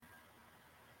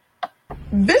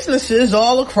Businesses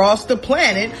all across the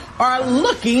planet are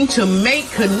looking to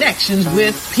make connections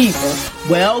with people.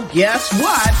 Well, guess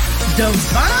what?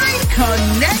 Divine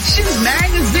Connections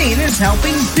magazine is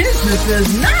helping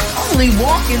businesses not only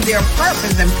walk in their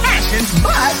purpose and passion,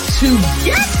 but to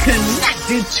get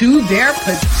connected to their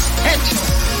potential.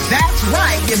 That's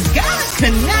right. You've got to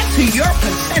connect to your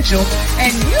potential,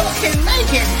 and you can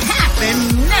make it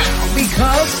happen now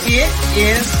because it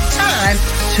is time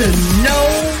to know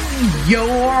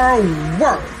your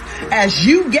worth. As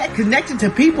you get connected to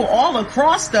people all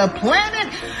across the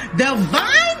planet,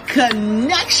 Divine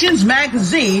Connections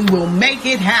magazine will make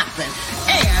it happen.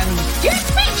 And get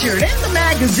featured in the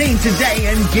magazine today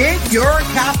and get your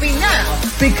copy now,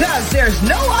 because there's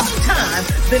no other time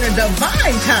than a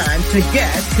divine time to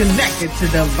get connected to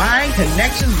Divine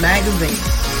Connections magazine.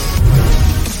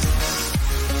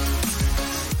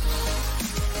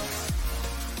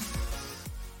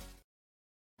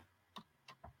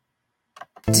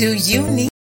 Do you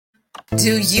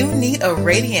need a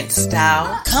radiant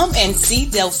style? Come and see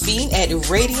Delphine at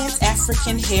Radiance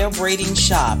African Hair Braiding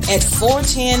Shop at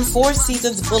 410 Four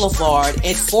Seasons Boulevard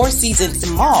at Four Seasons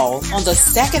Mall on the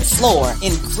second floor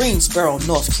in Greensboro,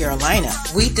 North Carolina.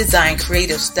 We design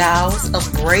creative styles of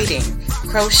braiding,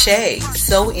 crochet,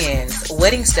 sew-ins,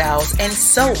 wedding styles, and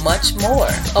so much more.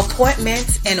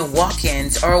 Appointments and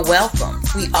walk-ins are welcome.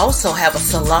 We also have a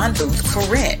salon booth for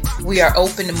rent. We are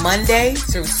open Monday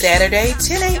through Saturday,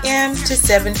 10 a.m. to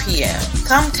 7 p.m.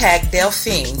 Contact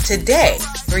Delphine today,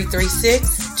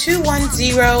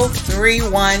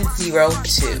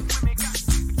 336-210-3102.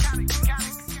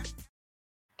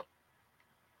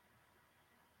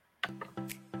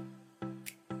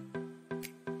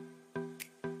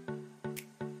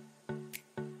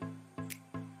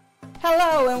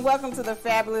 Hello and welcome to the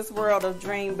fabulous world of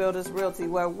Dream Builders Realty,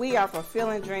 where we are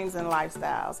fulfilling dreams and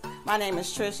lifestyles. My name is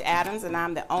Trish Adams and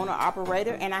I'm the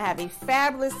owner-operator, and I have a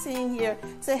fabulous team here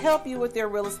to help you with your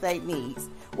real estate needs.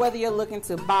 Whether you're looking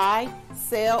to buy,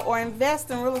 sell, or invest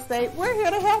in real estate, we're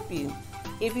here to help you.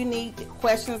 If you need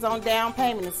questions on down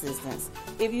payment assistance,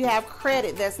 if you have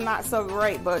credit that's not so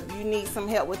great but you need some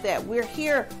help with that, we're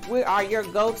here. We are your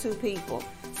go-to people.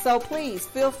 So please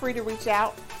feel free to reach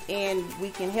out and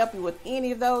we can help you with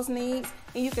any of those needs.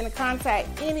 And you can contact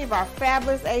any of our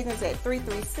fabulous agents at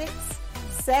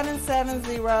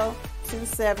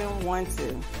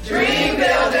 336-770-2712. Dream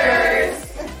Builders!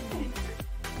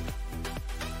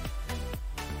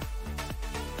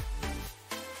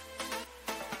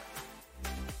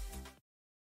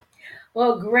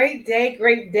 Well, great day,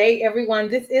 everyone.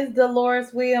 This is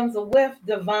Dolores Williams with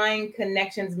Divine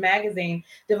Connections Magazine.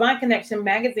 Divine Connection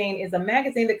Magazine is a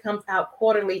magazine that comes out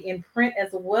quarterly in print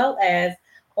as well as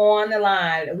on the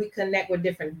line. We connect with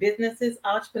different businesses,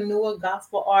 entrepreneurs,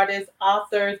 gospel artists,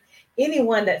 authors,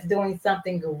 anyone that's doing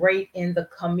something great in the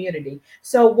community.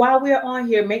 So while we're on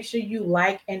here, make sure you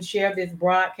like and share this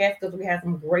broadcast because we have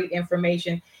some great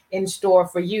information in store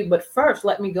for you. But first,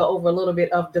 let me go over a little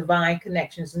bit of Divine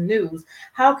Connections news.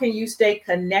 How can you stay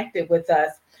connected with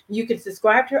us? You can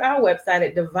subscribe to our website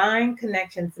at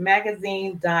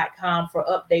divineconnectionsmagazine.com for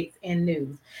updates and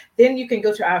news. Then you can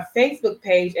go to our Facebook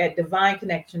page at Divine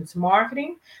Connections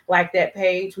Marketing. Like that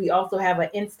page. We also have an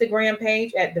Instagram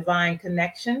page at Divine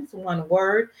Connections, one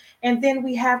word. And then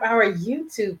we have our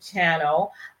YouTube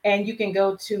channel, and you can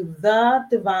go to The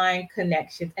Divine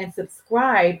Connections and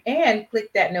subscribe and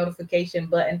click that notification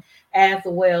button as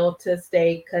well to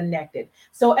stay connected.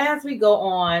 So as we go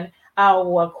on,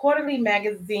 our quarterly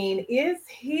magazine is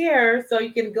here, so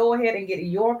you can go ahead and get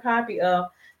your copy of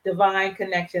Divine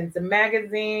Connections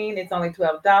magazine. It's only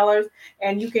 $12,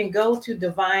 and you can go to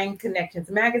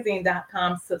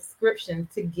divineconnectionsmagazine.com subscription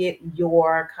to get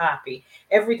your copy.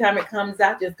 Every time it comes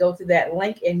out, just go to that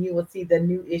link and you will see the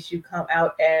new issue come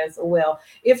out as well.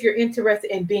 If you're interested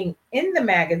in being in the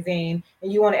magazine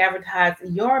and you want to advertise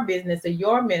your business or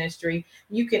your ministry,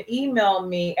 you can email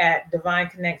me at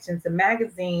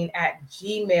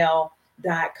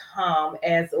divineconnectionsmagazine@gmail.com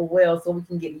as well, so we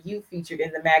can get you featured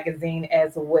in the magazine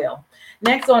as well.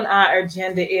 Next on our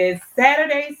agenda is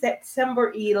Saturday,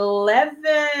 September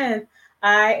 11th.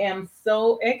 I am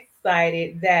so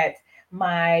excited that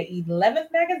my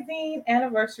 11th magazine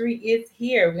anniversary is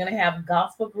here. We're going to have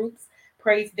gospel groups,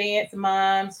 praise dance,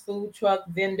 moms, food truck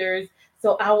vendors.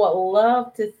 So I would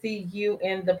love to see you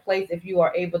in the place if you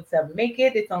are able to make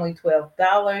it. It's only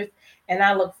 $12. And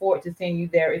I look forward to seeing you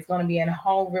there. It's going to be in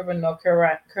Home River, North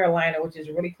Carolina, which is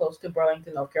really close to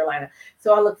Burlington, North Carolina.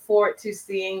 So I look forward to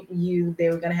seeing you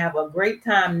there. We're going to have a great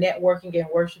time networking and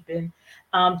worshiping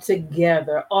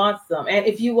together. Awesome. And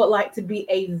if you would like to be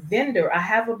a vendor, I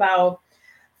have about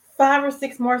 5 or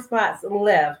 6 more spots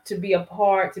left to be a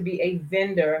part, to be a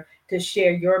vendor, to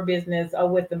share your business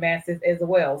with the masses as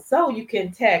well. So you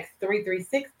can text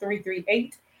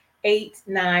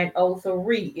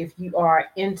 336-338-8903 if you are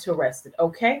interested.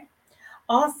 Okay.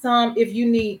 Awesome. If you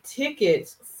need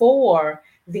tickets for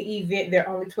the event, they're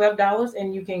only $12,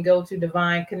 and you can go to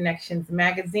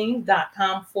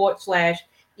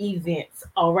divineconnectionsmagazine.com/events.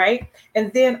 All right.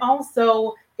 And then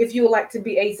also, if you would like to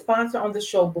be a sponsor on the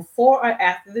show, before or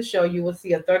after the show, you will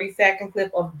see a 30-second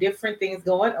clip of different things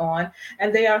going on,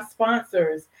 and they are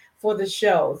sponsors for the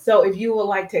show. So if you would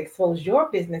like to expose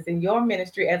your business and your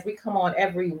ministry, as we come on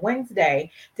every Wednesday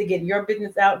to get your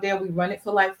business out there, we run it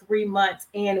for like 3 months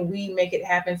and we make it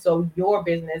happen so your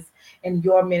business and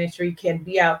your ministry can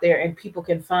be out there and people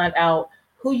can find out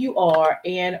who you are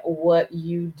and what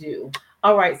you do.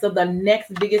 All right, so the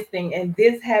next biggest thing, and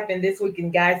this happened this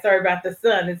weekend, guys. Sorry about the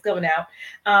sun, it's coming out.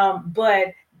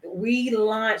 But we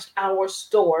launched our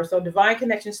store. So Divine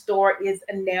Connection store is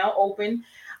now open.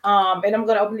 And I'm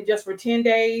going to open it just for 10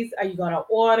 days. Are you going to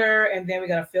order? And then we're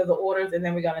going to fill the orders and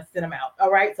then we're going to send them out.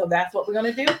 All right. So that's what we're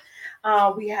going to do.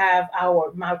 We have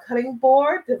my cutting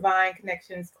board, Divine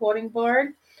Connections cutting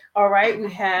board. All right.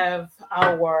 We have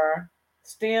our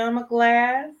stem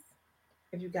glass.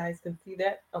 If you guys can see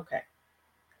that. Okay.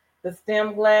 The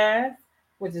stem glass,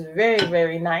 which is very,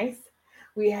 very nice.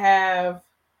 We have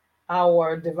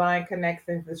our Divine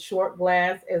Connections, the short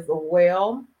glass as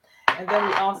well. And then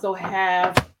we also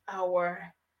have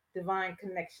our Divine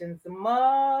Connections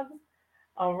mug.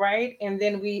 All right. And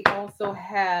then we also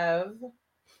have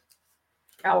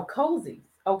our cozies,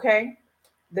 okay,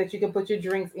 that you can put your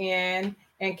drinks in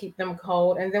and keep them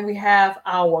cold. And then we have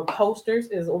our coasters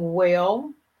as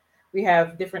well. We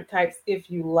have different types if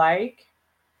you like.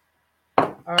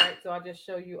 All right. So I'll just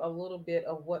show you a little bit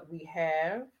of what we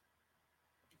have.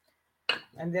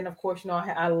 And then, of course,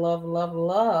 I love, love,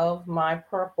 love my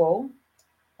purple.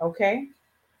 Okay.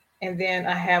 And then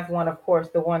I have one, of course,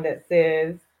 the one that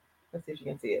says, let's see if you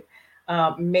can see it.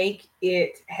 Make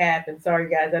it happen. Sorry,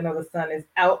 guys. I know the sun is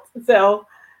out. So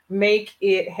make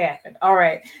it happen. All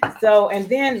right. So, and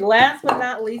then last but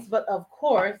not least, but of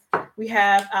course, we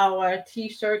have our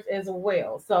t-shirts as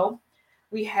well. So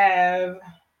we have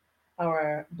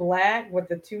our black with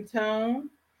the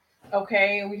two-tone.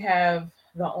 Okay. We have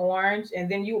the orange. And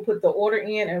then you will put the order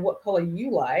in and what color you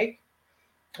like.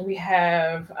 We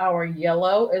have our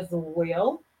yellow as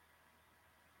well.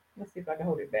 Let's see if I can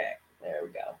hold it back. There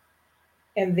we go.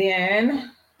 And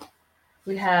then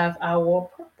we have our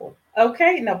purple.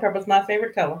 Okay, no, purple's my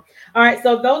favorite color. All right,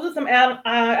 so those are some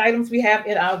items we have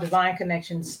in our Divine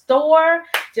Connection store.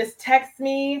 Just text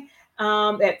me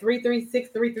at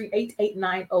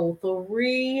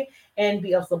 336-338-8903 and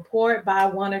be of support. Buy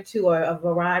one or two or a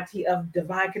variety of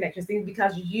Divine Connection things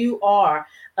because you are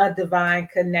a Divine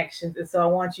Connection. And so I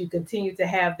want you to continue to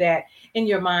have that in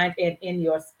your mind and in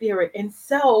your spirit. And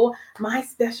so my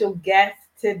special guest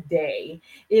today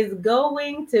is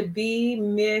going to be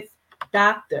Miss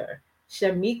Dr.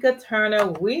 Chemeka Turner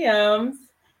Williams,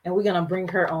 and we're going to bring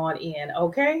her on in,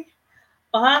 okay?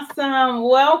 Awesome.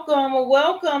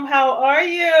 Welcome. How are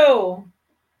you?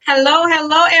 Hello,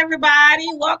 everybody.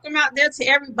 Welcome out there to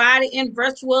everybody in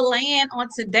virtual land on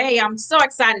today. I'm so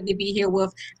excited to be here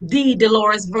with the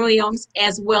Dolores Williams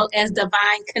as well as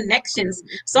Divine Connections.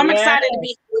 So I'm excited to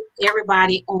be with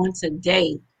everybody on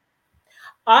today.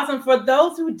 Awesome. For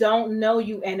those who don't know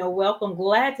you and are welcome,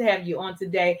 glad to have you on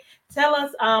today. Tell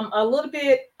us a little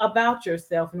bit about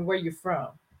yourself and where you're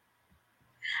from.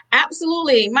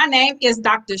 Absolutely. My name is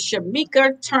Dr.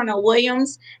 Chemeka Turner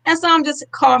Williams, and some just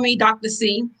call me Dr.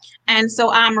 C. And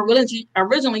so I'm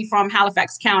originally from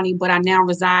Halifax County, but I now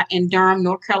reside in Durham,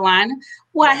 North Carolina,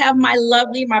 where I have my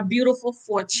beautiful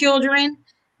 4 children.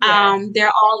 Yes.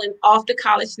 They're all off to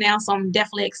college now, so I'm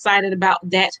definitely excited about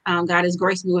that. God has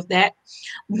graced me with that.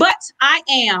 But I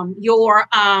am your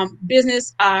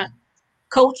business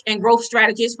coach and growth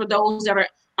strategist for those that are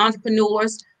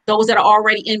entrepreneurs, those that are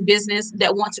already in business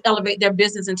that want to elevate their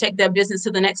business and take their business to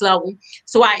the next level.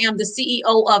 So I am the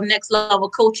CEO of Next Level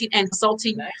Coaching and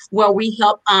Consulting, where we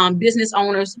help business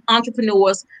owners,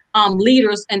 entrepreneurs,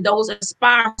 leaders, and those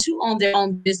aspire to own their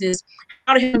own business,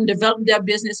 how to help them develop their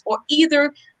business or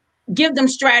either give them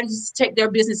strategies to take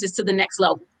their businesses to the next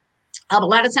level. A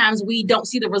lot of times we don't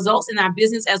see the results in our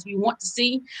business as we want to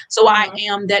see. So I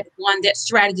am that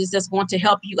strategist that's going to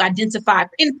help you identify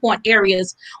pinpoint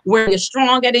areas where you're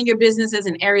strong at in your businesses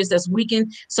and areas that's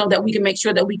weakened so that we can make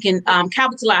sure that we can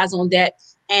capitalize on that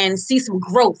and see some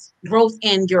growth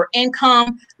in your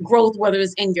income, growth, whether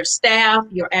it's in your staff,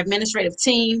 your administrative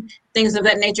team, things of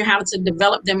that nature, how to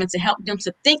develop them and to help them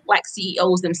to think like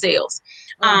CEOs themselves.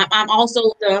 I'm also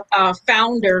the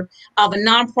founder of a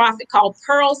nonprofit called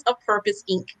Pearls of Purpose,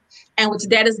 Inc., and which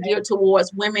that is geared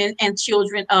towards women and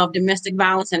children of domestic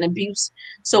violence and abuse.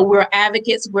 So we're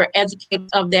advocates, we're educators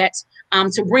of that,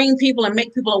 to bring people and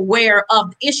make people aware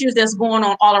of the issues that's going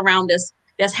on all around us,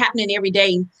 that's happening every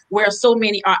day, where so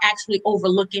many are actually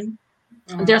overlooking.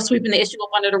 They're sweeping the issue up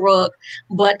under the rug.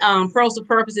 But Pearls of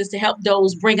Purpose is to help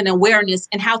those bring an awareness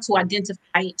and how to identify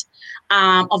it.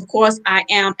 Of course, I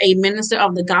am a minister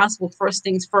of the gospel, first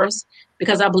things first,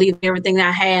 because I believe everything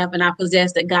I have and I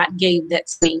possess that God gave that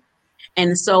to me.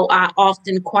 And so I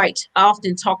quite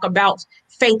often talk about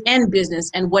faith and business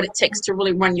and what it takes to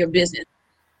really run your business.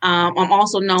 I'm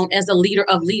also known as a leader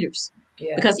of leaders,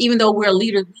 because even though we're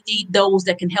leaders, we need those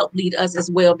that can help lead us as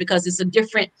well, because it's a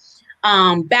different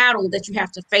battle that you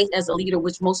have to face as a leader,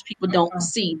 which most people don't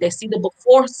see. They see the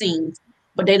before scenes,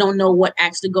 but they don't know what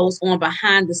actually goes on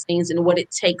behind the scenes and what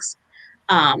it takes.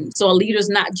 So a leader is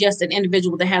not just an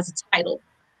individual that has a title.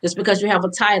 Just because you have a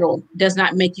title does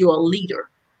not make you a leader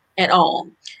at all.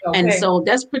 And so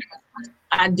that's pretty much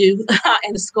what I do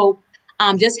in the scope.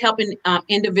 Just helping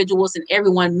individuals and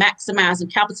everyone maximize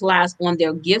and capitalize on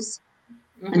their gifts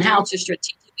and how to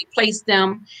strategically place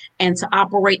them and to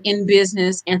operate in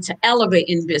business and to elevate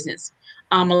in business.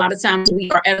 A lot of times we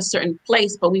are at a certain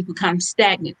place, but we become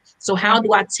stagnant. So how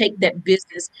do I take that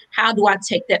business? How do I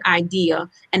take that idea?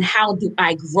 And how do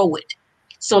I grow it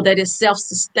so that it's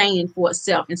self-sustaining for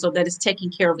itself and so that it's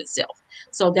taking care of itself?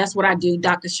 So that's what I do.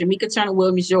 Dr. Chemeka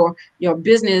Turner-Williams, your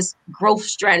business growth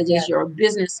strategist, your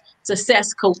business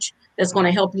success coach that's going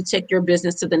to help you take your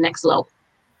business to the next level.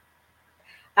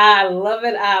 I love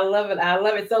it. I love it. I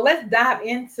love it. So let's dive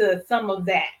into some of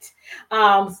that.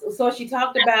 So she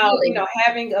talked about,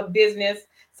 having a business.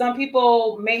 Some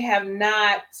people may have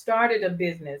not started a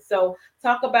business. So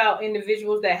talk about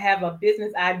individuals that have a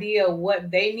business idea,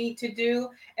 what they need to do.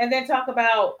 And then talk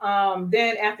about,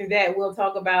 then after that, we'll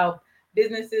talk about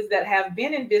businesses that have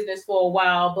been in business for a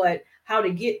while, but how to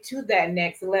get to that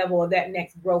next level or that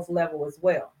next growth level as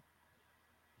well.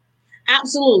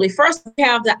 Absolutely. First, you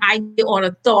have the idea or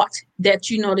the thought that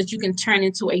you know that you can turn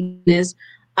into a business.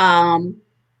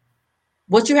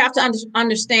 What you have to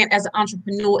understand as an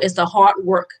entrepreneur is the hard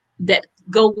work that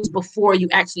goes before you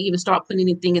actually even start putting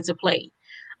anything into play.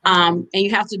 And you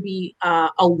have to be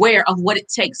aware of what it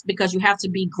takes, because you have to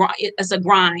be, it's a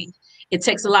grind. It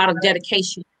takes a lot of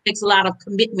dedication. It takes a lot of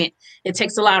commitment. It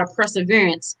takes a lot of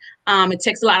perseverance. It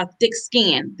takes a lot of thick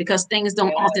skin, because things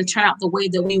don't often turn out the way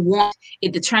that we want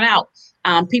it to turn out.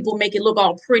 People make it look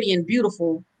all pretty and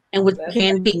beautiful, and which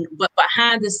can be, but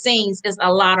behind the scenes is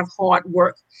a lot of hard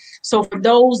work. So for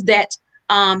those that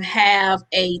have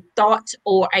a thought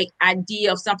or an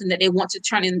idea of something that they want to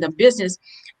turn into business,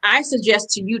 I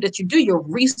suggest to you that you do your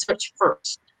research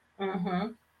first.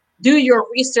 Do your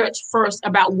research first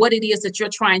about what it is that you're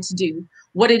trying to do,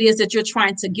 what it is that you're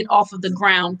trying to get off of the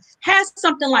ground. Has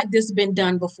something like this been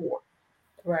done before?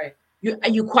 Right.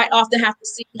 You quite often have to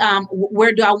see,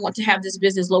 where do I want to have this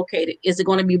business located? Is it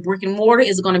going to be brick and mortar?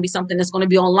 Is it going to be something that's going to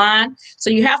be online? So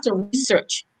you have to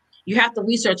research. You have to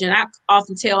research. And I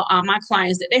often tell my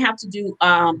clients that they have to do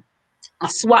a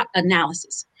SWOT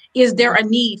analysis. Is there a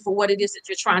need for what it is that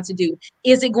you're trying to do?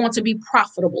 Is it going to be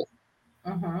profitable?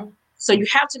 So you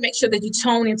have to make sure that you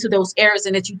tone into those areas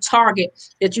and that you target,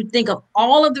 that you think of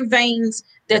all of the veins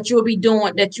that you'll be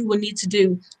doing, that you will need to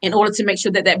do in order to make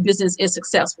sure that that business is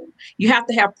successful. You have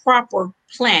to have proper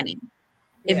planning.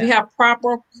 If you have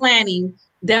proper planning,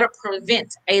 that'll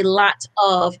prevent a lot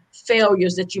of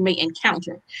failures that you may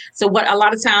encounter. So what a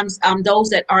lot of times, those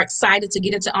that are excited to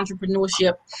get into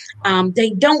entrepreneurship, they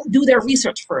don't do their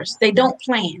research first. They don't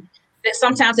plan. That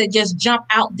sometimes they just jump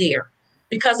out there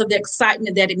because of the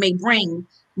excitement that it may bring.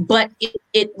 But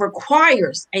it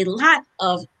requires a lot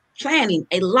of planning,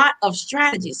 a lot of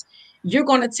strategies. You're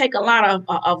going to take a lot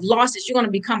of losses. You're going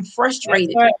to become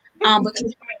frustrated. But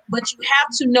you have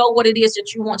to know what it is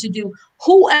that you want to do.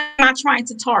 Who am I trying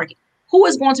to target? Who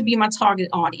is going to be my target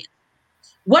audience?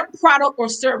 What product or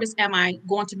service am I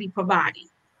going to be providing?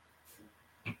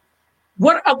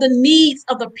 What are the needs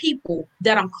of the people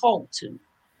that I'm called to?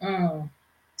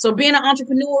 So being an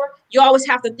entrepreneur, you always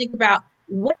have to think about,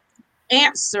 what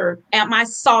answer am I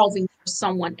solving for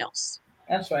someone else?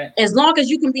 That's right. As long as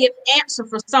you can be an answer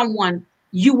for someone,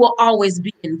 you will always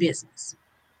be in business.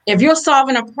 If you're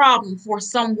solving a problem for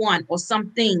someone or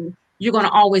something, you're going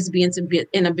to always be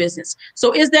in a business.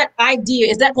 So is that idea,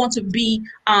 is that going to be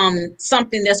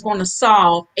something that's going to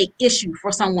solve an issue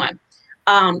for someone?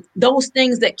 Those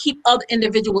things that keep other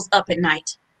individuals up at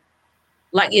night.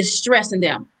 like it's stressing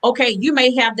them. Okay, you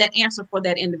may have that answer for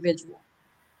that individual.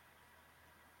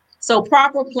 So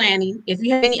proper planning, if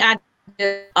you have any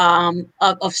idea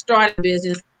of starting a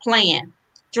business, plan,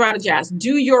 strategize,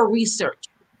 do your research,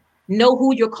 know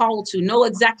who you're called to, know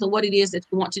exactly what it is that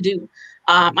you want to do.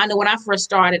 I know when I first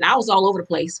started, I was all over the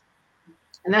place.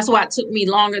 And that's why it took me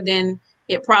longer than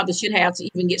it probably should have to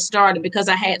even get started, because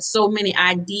I had so many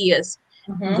ideas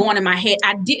going in my head.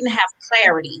 I didn't have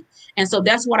clarity. And so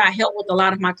that's what I help with a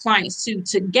lot of my clients too,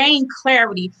 to gain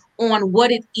clarity on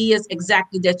what it is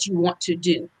exactly that you want to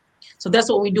do. So that's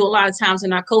what we do a lot of times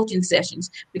in our coaching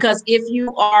sessions, because if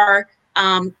you are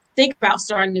think about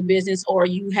starting a business, or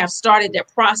you have started that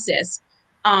process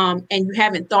and you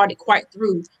haven't thought it quite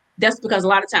through, that's because a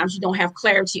lot of times you don't have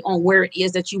clarity on where it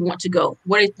is that you want to go.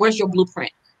 Where's your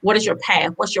blueprint? What is your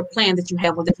path? What's your plan that you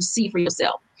have, or that you see for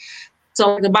yourself?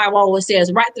 So the Bible always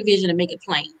says, write the vision and make it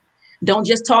plain. Don't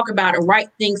just talk about it, write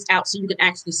things out so you can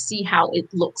actually see how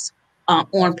it looks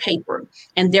on paper.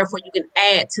 And therefore you can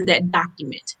add to that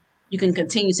document. You can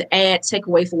continue to add, take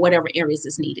away for whatever areas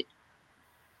is needed.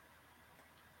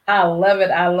 I love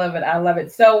it. I love it. I love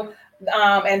it. So,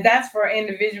 and that's for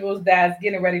individuals that's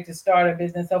getting ready to start a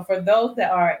business. So for those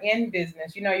that are in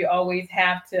business, you know, you always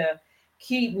have to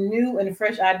keep new and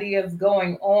fresh ideas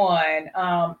going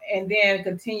on, and then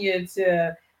continue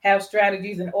to have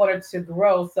strategies in order to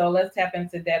grow. So let's tap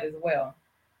into that as well.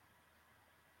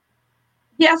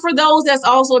 Yeah, for those that's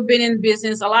also been in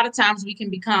business, a lot of times we can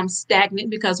become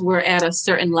stagnant because we're at a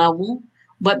certain level,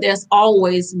 but there's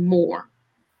always more.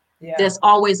 Yeah. There's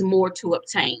always more to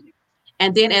obtain.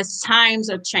 And then as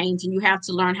times are changing, you have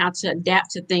to learn how to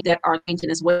adapt to things that are changing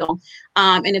as well.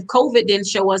 And if COVID didn't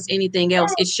show us anything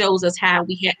else, it shows us how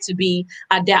we had to be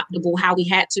adaptable, how we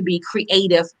had to be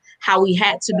creative, how we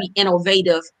had to be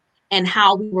innovative, and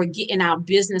how we were getting our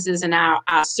businesses and our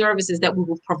services that we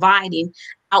were providing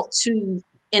out to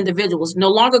individuals. No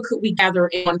longer could we gather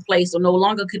in one place, or no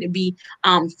longer could it be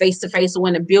face to face or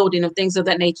in a building or things of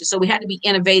that nature. So we had to be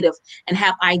innovative and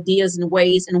have ideas and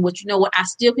ways in which, you know what, I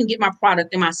still can get my product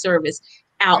and my service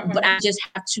out, but I just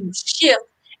have to shift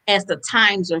as the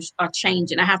times are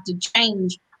changing. I have to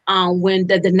change when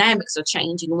the dynamics are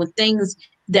changing, when things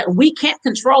that we can't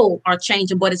control are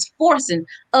changing, but it's forcing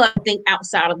us to think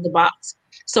outside of the box.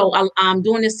 So I'm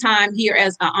doing this time here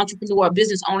as an entrepreneur, a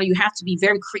business owner. You have to be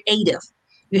very creative.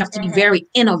 You have to be very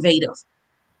innovative.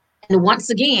 And once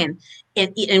again,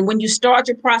 and when you start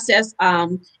your process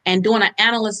and doing an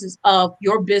analysis of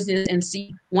your business and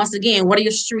see, once again, what are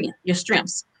your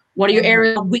strengths? What are your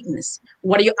areas of weakness?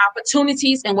 What are your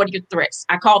opportunities and what are your threats?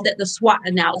 I call that the SWOT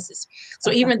analysis.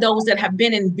 So even those that have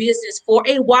been in business for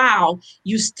a while,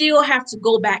 you still have to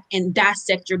go back and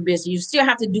dissect your business. You still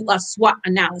have to do a SWOT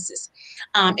analysis.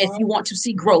 If you want to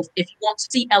see growth, if you want to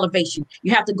see elevation,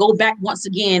 you have to go back once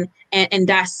again and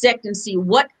dissect and see,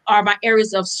 what are my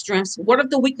areas of strengths? What are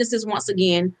the weaknesses once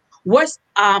again? What's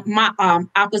my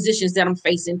oppositions that I'm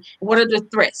facing? What are the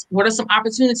threats? What are some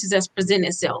opportunities that's present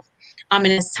itself? And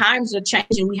as times are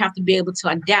changing, we have to be able to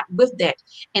adapt with that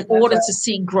in order to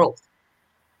see growth.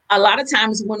 A lot of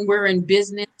times when we're in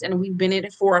business and we've been in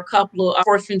it for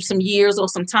some years or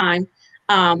some time,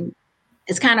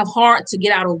 it's kind of hard to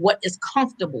get out of what is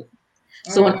comfortable.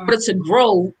 So in order to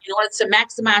grow, in order to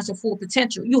maximize your full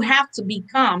potential, you have to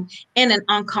become in an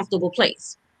uncomfortable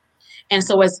place. And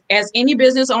so as any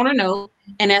business owner knows,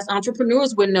 and as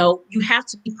entrepreneurs would know, you have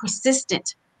to be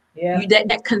persistent. Yeah.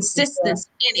 That consistency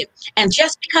in it. And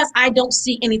just because I don't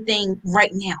see anything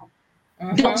right now,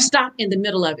 don't stop in the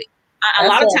middle of it. A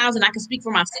lot of times, and I can speak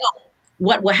for myself,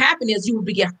 what will happen is you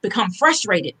will become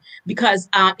frustrated because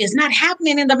it's not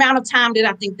happening in the amount of time that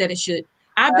I think that it should.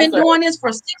 I've been doing this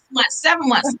for 6 months, 7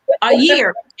 months, a year,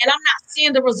 and I'm not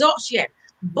seeing the results yet.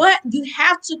 But you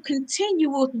have to continue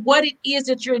with what it is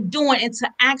that you're doing and to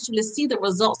actually see the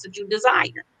results that you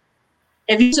desire.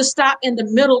 If you just stop in the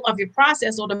middle of your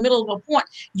process or the middle of a point,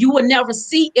 you will never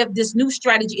see if this new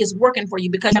strategy is working for you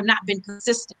because you have not been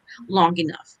consistent long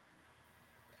enough.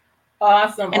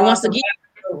 Awesome. And once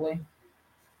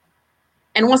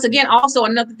again, also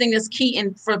another thing that's key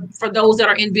and for those that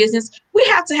are in business, we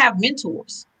have to have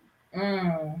mentors.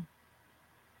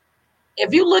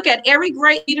 If you look at every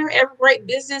great leader, every great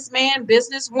businessman,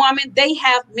 businesswoman, they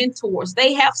have mentors.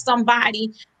 They have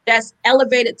somebody that's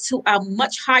elevated to a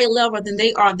much higher level than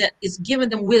they are, that is giving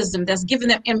them wisdom, that's giving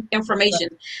them information,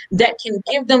 that can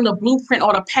give them the blueprint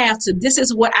or the path to, this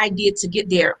is what I did to get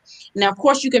there. Now, of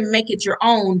course, you can make it your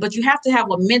own, but you have to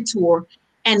have a mentor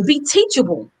and be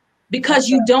teachable because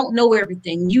you don't know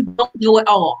everything. You don't know it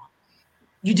all.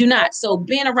 You do not. So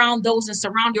being around those and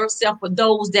surround yourself with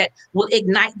those that will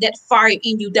ignite that fire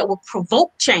in you, that will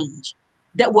provoke change.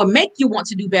 that will make you want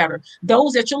to do better.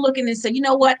 Those that you're looking and say, you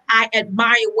know what, I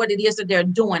admire what it is that they're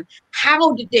doing.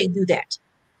 How did they do that?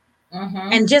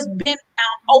 And just being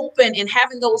open and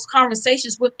having those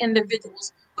conversations with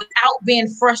individuals without being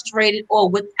frustrated or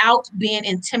without being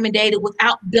intimidated,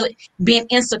 without being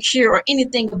insecure or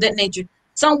anything of that nature.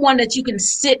 Someone that you can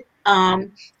sit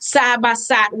side by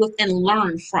side with and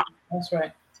learn from. That's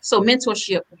right. So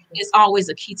mentorship is always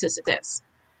a key to success.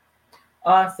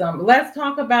 Awesome. Let's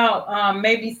talk about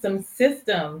maybe some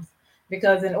systems,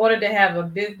 because in order to have a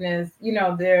business,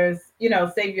 there's,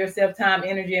 save yourself time,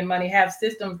 energy, and money, have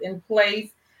systems in place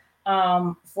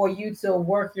for you to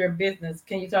work your business.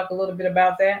 Can you talk a little bit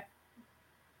about that?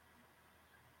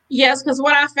 Yes, because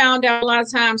what I found out a lot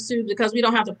of times too, because we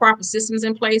don't have the proper systems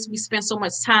in place, we spend so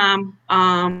much time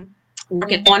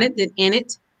working on it than in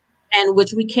it, and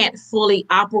which we can't fully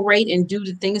operate and do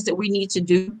the things that we need to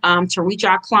do to reach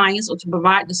our clients or to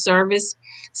provide the service.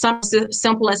 Something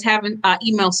simple as having an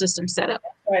email system set up.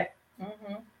 Right.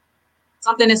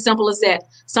 Something as simple as that.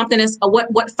 Something as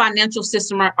what financial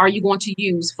system are you going to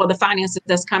use for the finances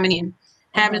that's coming in?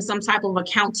 Having some type of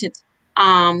accountant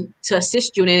to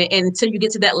assist you. And until you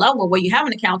get to that level where you have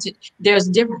an accountant, there's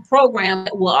different programs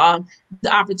that will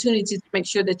the opportunity to make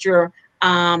sure that you're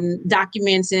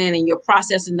documenting and you're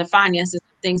processing the finances,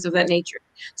 things of that nature.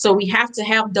 So we have to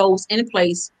have those in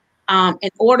place in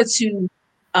order to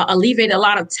alleviate a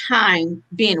lot of time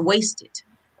being wasted.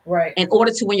 Right. In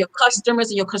order to, when your customers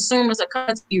and your consumers are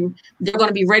coming to you, they're going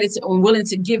to be ready to and willing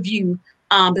to give you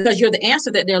because you're the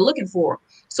answer that they're looking for.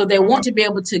 So they want to be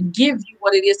able to give you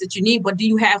what it is that you need, but do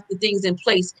you have the things in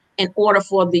place in order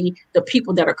for the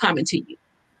people that are coming to you?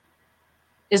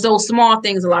 It's those small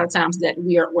things a lot of times that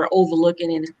we're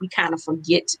overlooking and we kind of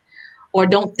forget or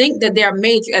don't think that they're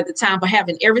major at the time, but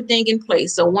having everything in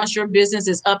place. So once your business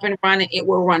is up and running, it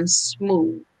will run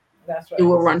smooth. That's right. It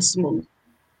will run smooth.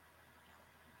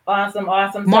 Awesome.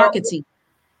 Marketing.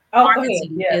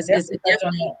 Marketing is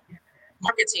definitely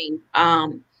marketing.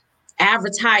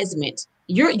 Advertisement.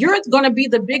 You're going to be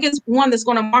the biggest one that's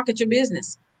going to market your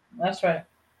business. That's right.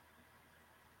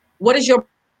 What is your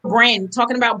brand?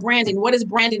 Talking about branding. What is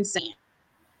branding saying?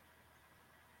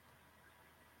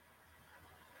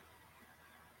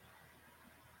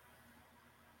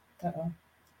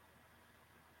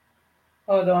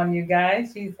 Hold on, you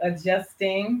guys. She's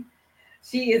adjusting.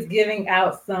 She is giving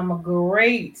out some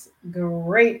great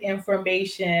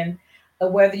information,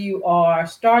 whether you are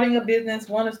starting a business,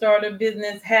 want to start a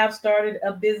business, have started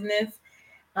a business,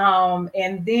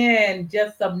 and then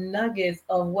just some nuggets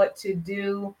of what to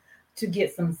do to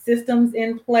get some systems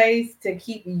in place to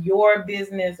keep your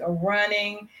business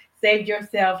running, save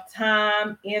yourself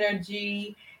time,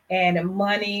 energy, and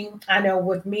money. I know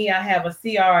with me, I have a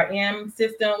CRM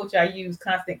system, which I use,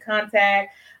 Constant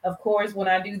Contact. Of course, when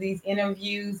I do these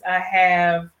interviews, I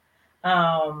have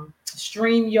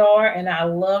StreamYard, and I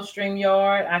love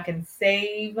StreamYard. I can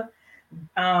save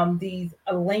these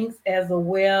links as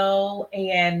well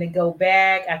and go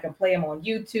back. I can play them on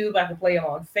YouTube. I can play them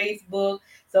on Facebook.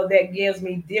 So that gives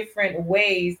me different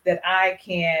ways that I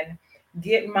can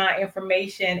get my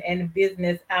information and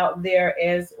business out there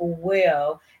as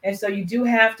well. And so you do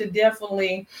have to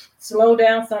definitely slow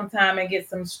down sometime and get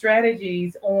some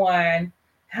strategies on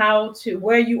how to,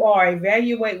 where you are,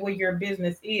 evaluate where your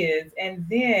business is, and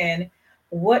then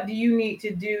what do you need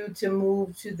to do to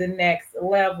move to the next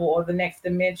level or the next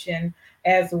dimension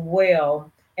as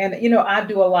well. And, I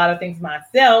do a lot of things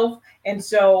myself. And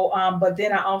so, but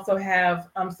then I also have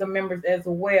some members as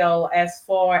well, as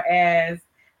far as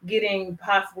getting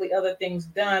possibly other things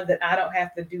done that I don't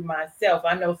have to do myself.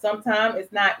 I know sometimes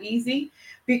it's not easy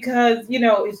because,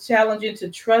 it's challenging to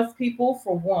trust people,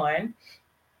 for one.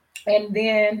 And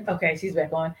then, okay, she's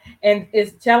back on. And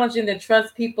it's challenging to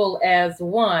trust people as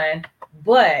one,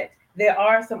 but there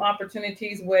are some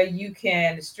opportunities where you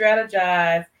can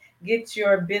strategize, get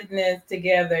your business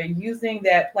together using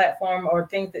that platform or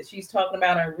things that she's talking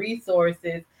about and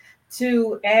resources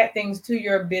to add things to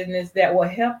your business that will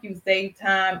help you save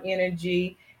time,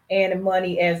 energy, and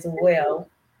money as well.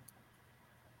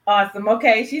 Awesome.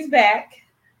 Okay, she's back.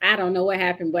 I don't know what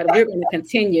happened, but we're going to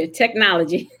continue.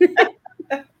 Technology.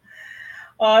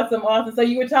 Awesome. So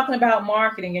you were talking about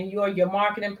marketing, and you're your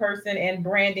marketing person and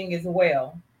branding as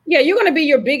well. Yeah, you're going to be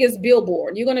your biggest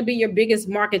billboard. You're going to be your biggest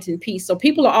marketing piece. So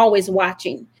people are always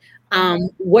watching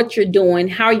what you're doing,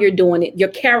 how you're doing it. Your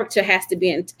character has to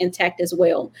be intact as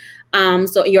well.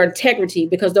 So your integrity,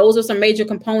 because those are some major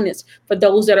components for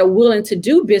those that are willing to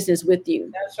do business with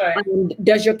you. That's right.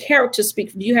 Does your character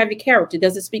speak? Do you have your character?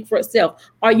 Does it speak for itself?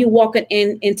 Are you walking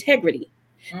in integrity?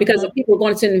 Because if people are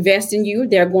going to invest in you,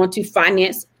 they're going to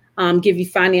finance give you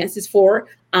finances for,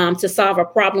 to solve a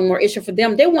problem or issue for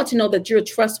them. They want to know that you're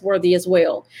trustworthy as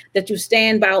well, that you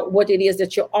stand by what it is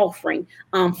that you're offering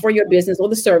for your business or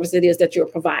the service it is that you're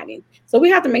providing. So we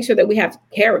have to make sure that we have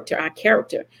our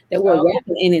character, that we're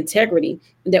walking in integrity,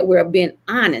 that we're being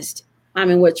honest,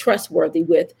 and we're trustworthy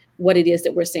with what it is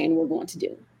that we're saying we're going to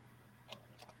do.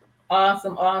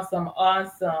 Awesome.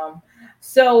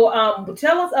 So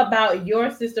tell us about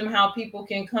your system, how people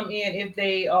can come in if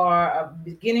they are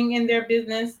beginning in their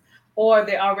business or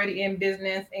they're already in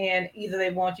business, and either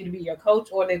they want you to be your coach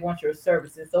or they want your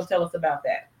services. So tell us about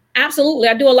that. Absolutely.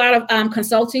 I do a lot of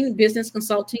consulting, business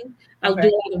consulting. I do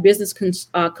a lot of business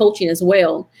coaching as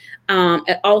well. And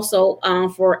also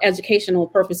for educational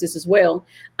purposes as well.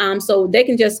 So they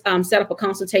can just set up a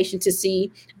consultation to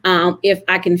see if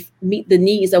I can meet the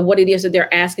needs of what it is that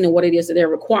they're asking and what it is that they're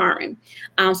requiring.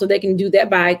 So they can do that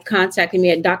by contacting me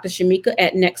at Dr. Chemeka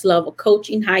at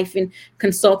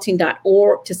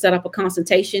nextlevelcoaching-consulting.org to set up a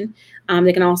consultation.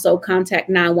 They can also contact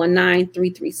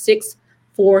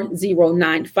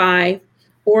 919-336-4095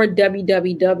 or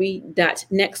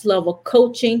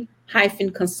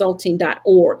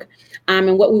www.nextlevelcoaching-consulting.org.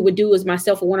 And what we would do is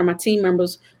myself or one of my team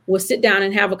members will sit down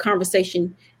and have a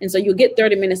conversation. And so you'll get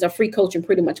 30 minutes of free coaching,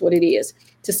 pretty much what it is,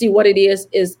 to see what it is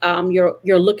you're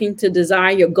looking to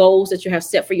desire, your goals that you have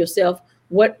set for yourself.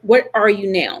 What are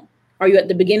you now? Are you at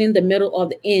the beginning, the middle, or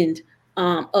the end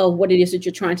of what it is that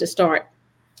you're trying to start?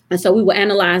 And so we will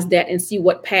analyze that and see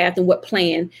what path and what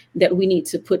plan that we need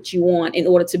to put you on in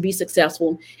order to be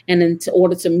successful, and in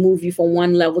order to move you from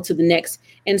one level to the next.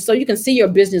 And so you can see your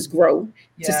business grow,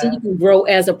 to see you can grow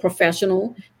as a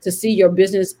professional, to see your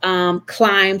business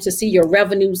climb, to see your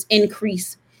revenues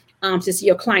increase, to see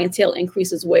your clientele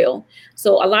increase as well.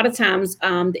 So a lot of times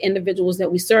the individuals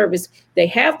that we service, they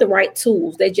have the right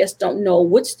tools. They just don't know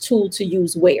which tool to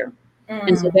use where.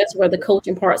 And so that's where the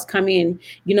coaching parts come in.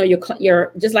 You know,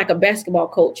 you're just like a basketball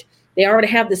coach. They already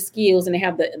have the skills and they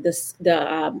have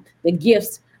the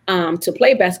gifts to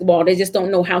play basketball. They just don't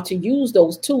know how to use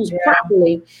those tools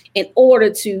properly in order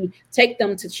to take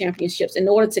them to championships, in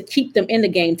order to keep them in the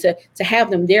game, to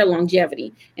have them their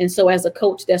longevity. And so as a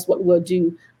coach, that's what we'll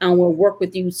do. We'll work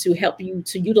with you to help you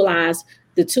to utilize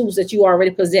the tools that you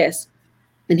already possess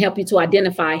and help you to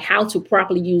identify how to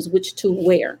properly use which tool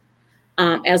where.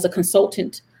 As a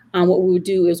consultant, what we would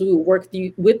do is we would work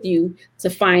with you to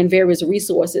find various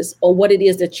resources or what it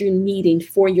is that you're needing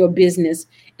for your business.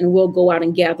 And we'll go out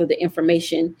and gather the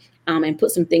information and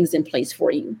put some things in place for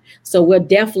you. So we'll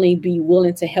definitely be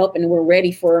willing to help. And we're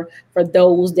ready for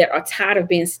those that are tired of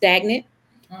being stagnant,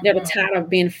 that are tired of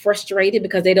being frustrated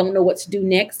because they don't know what to do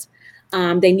next.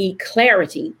 They need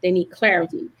clarity.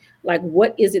 Like,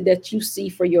 what is it that you see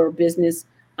for your business?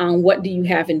 What do you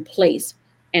have in place?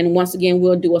 And once again,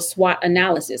 we'll do a SWOT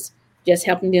analysis, just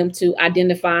helping them to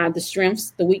identify the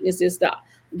strengths, the weaknesses, the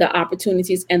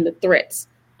opportunities, and the threats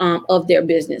of their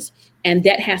business. And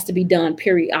that has to be done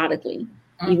periodically.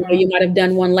 Even though you might have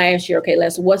done one last year. Okay,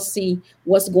 let's see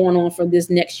what's going on for this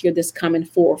next year, this coming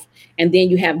forth. And then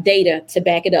you have data to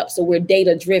back it up. So we're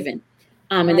data driven.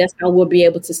 And that's how we'll be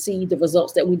able to see the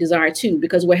results that we desire to,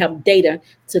 because we'll have data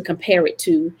to compare it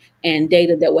to, and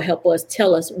data that will help us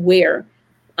tell us where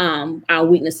our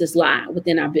weaknesses lie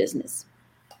within our business.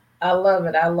 I love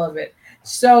it.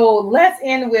 So let's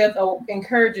end with an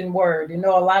encouraging word. You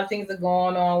know, a lot of things are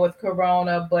going on with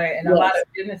Corona, a lot of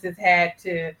businesses had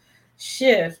to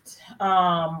shift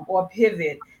or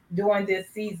pivot during this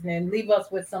season. And leave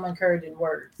us with some encouraging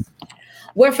words.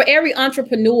 Well, for every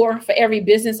entrepreneur, for every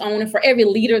business owner, for every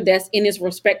leader that's in his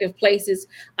respective places,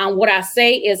 what I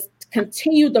say is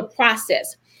continue the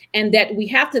process. And that we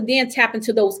have to then tap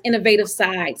into those innovative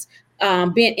sides,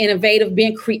 being innovative,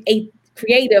 being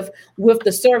creative with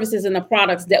the services and the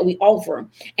products that we offer.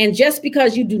 And just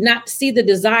because you do not see the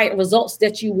desired results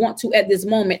that you want to at this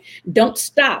moment, don't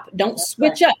stop, don't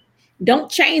switch up.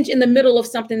 Don't change in the middle of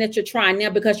something that you're trying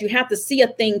now, because you have to see a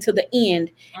thing to the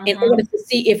end in order to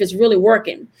see if it's really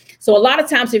working. So a lot of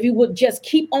times, if you would just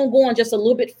keep on going just a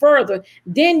little bit further,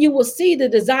 then you will see the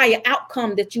desired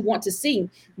outcome that you want to see.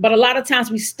 But a lot of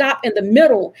times we stop in the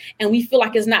middle and we feel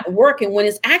like it's not working when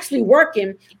it's actually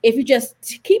working if you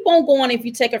just keep on going, if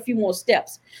you take a few more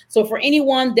steps. So for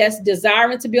anyone that's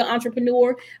desiring to be an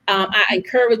entrepreneur, I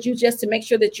encourage you just to make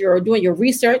sure that you're doing your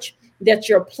research, that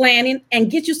you're planning, and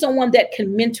get you someone that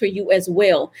can mentor you as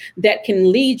well, that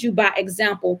can lead you by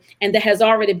example, and that has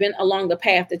already been along the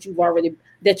path that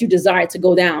you desire to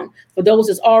go down. For those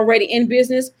that's already in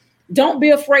business, don't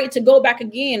be afraid to go back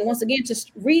again. Once again,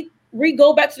 just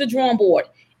go back to the drawing board.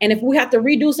 And if we have to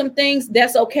redo some things,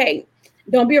 that's okay.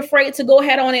 Don't be afraid to go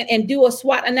ahead on it and do a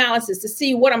SWOT analysis to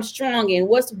see what I'm strong in,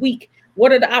 what's weak,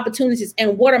 what are the opportunities,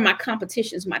 and what are my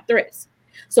competitions, my threats.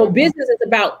 So business is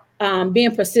about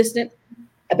being persistent,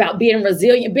 about being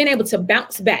resilient, being able to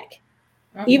bounce back.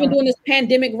 Even during this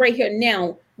pandemic right here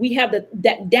now, we have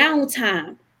that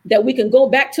downtime that we can go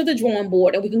back to the drawing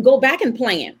board and we can go back and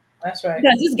plan. That's right.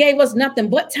 Because this gave us nothing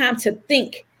but time to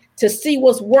think, to see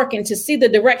what's working, to see the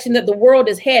direction that the world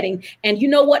is heading. And you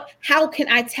know what? How can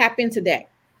I tap into that?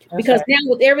 Because now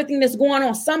with everything that's going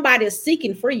on, somebody is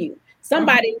seeking for you.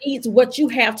 Somebody needs what you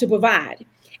have to provide.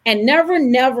 And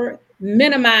never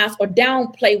minimize or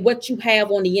downplay what you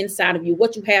have on the inside of you,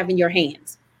 what you have in your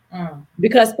hands.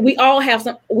 Because we all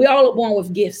are born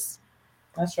with gifts.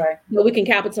 That's right. That we can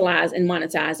capitalize and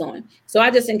monetize on. So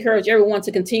I just encourage everyone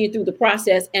to continue through the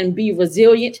process and be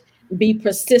resilient, be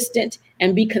persistent,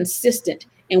 and be consistent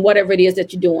in whatever it is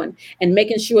that you're doing, and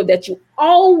making sure that you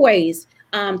always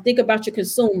think about your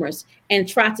consumers and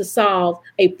try to solve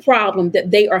a problem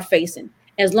that they are facing.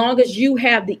 As long as you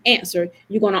have the answer,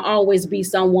 you're going to always be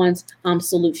someone's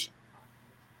solution.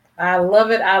 I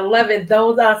love it. I love it.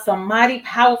 Those are some mighty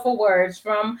powerful words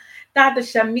from Dr.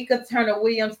 Chemeka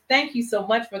Turner-Williams. Thank you so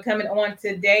much for coming on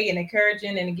today and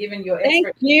encouraging and giving your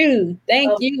expertise.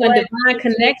 Thank you. And Divine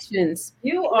Connections.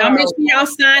 I'll make sure y'all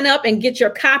sign up and get your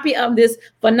copy of this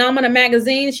phenomenal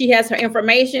magazine. She has her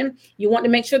information. You want to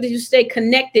make sure that you stay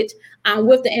connected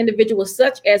with the individuals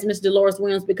such as Miss Dolores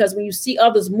Williams, because when you see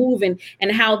others moving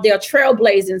and how they're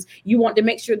trailblazing, you want to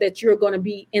make sure that you're going to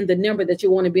be in the number, that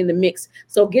you want to be in the mix.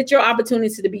 So get your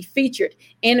opportunity to be featured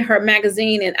in her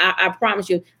magazine. And I promise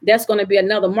you, that's going to be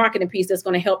another marketing piece that's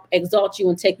going to help exalt you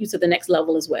and take you to the next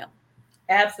level as well.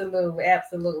 Absolutely.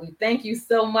 Absolutely. Thank you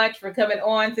so much for coming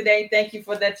on today. Thank you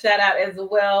for that shout out as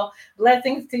well.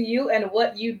 Blessings to you and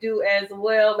what you do as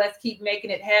well. Let's keep making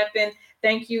it happen.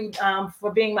 Thank you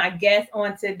for being my guest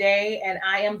on today. And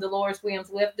I am Dolores Williams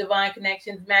with Divine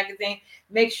Connections Magazine.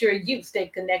 Make sure you stay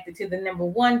connected to the number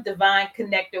one divine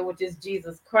connector, which is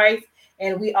Jesus Christ.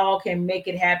 And we all can make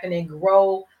it happen and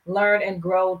grow, learn and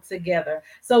grow together.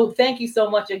 So thank you so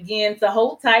much again. So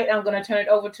hold tight. I'm going to turn it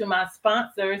over to my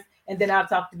sponsors, and then I'll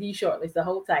talk to you shortly. So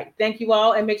hold tight. Thank you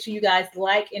all. And make sure you guys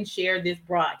like and share this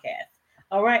broadcast.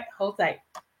 All right. Hold tight.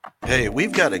 Hey,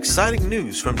 we've got exciting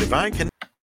news from Divine Connections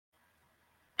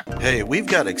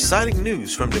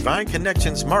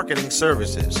Marketing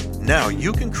Services. Now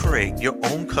you can create your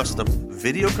own custom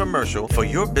video commercial for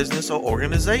your business or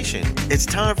organization. It's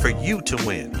time for you to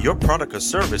win. Your product or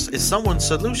service is someone's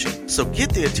solution. So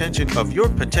get the attention of your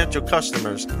potential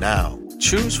customers now.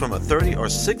 Choose from a 30 or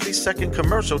 60-second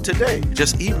commercial today.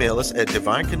 Just email us at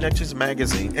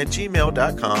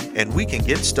divineconnectionsmagazine@gmail.com and we can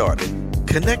get started.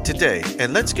 Connect today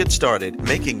and let's get started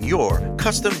making your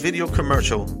custom video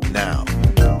commercial now.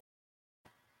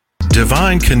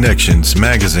 Divine Connections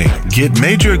Magazine. Get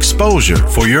major exposure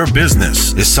for your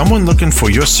business. Is someone looking for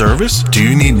your service? Do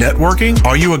you need networking?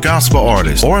 Are you a gospel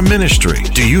artist or a ministry?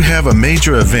 Do you have a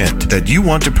major event that you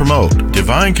want to promote?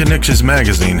 Divine Connections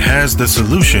Magazine has the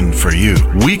solution for you.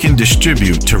 We can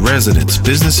distribute to residents,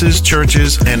 businesses,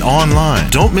 churches, and online.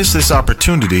 Don't miss this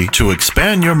opportunity to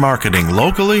expand your marketing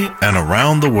locally and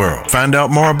around the world. Find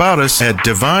out more about us at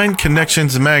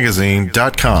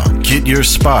divineconnectionsmagazine.com. Get your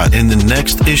spot in the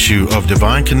next issue of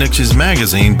Divine Connections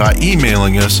Magazine by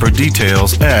emailing us for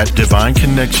details at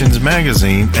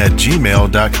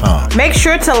divineconnectionsmagazine@gmail.com. Make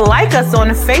sure to like us on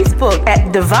Facebook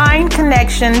at Divine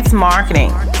Connections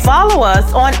Marketing. Follow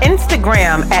us on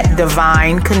Instagram at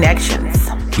Divine Connections.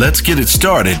 Let's get it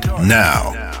started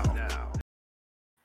now.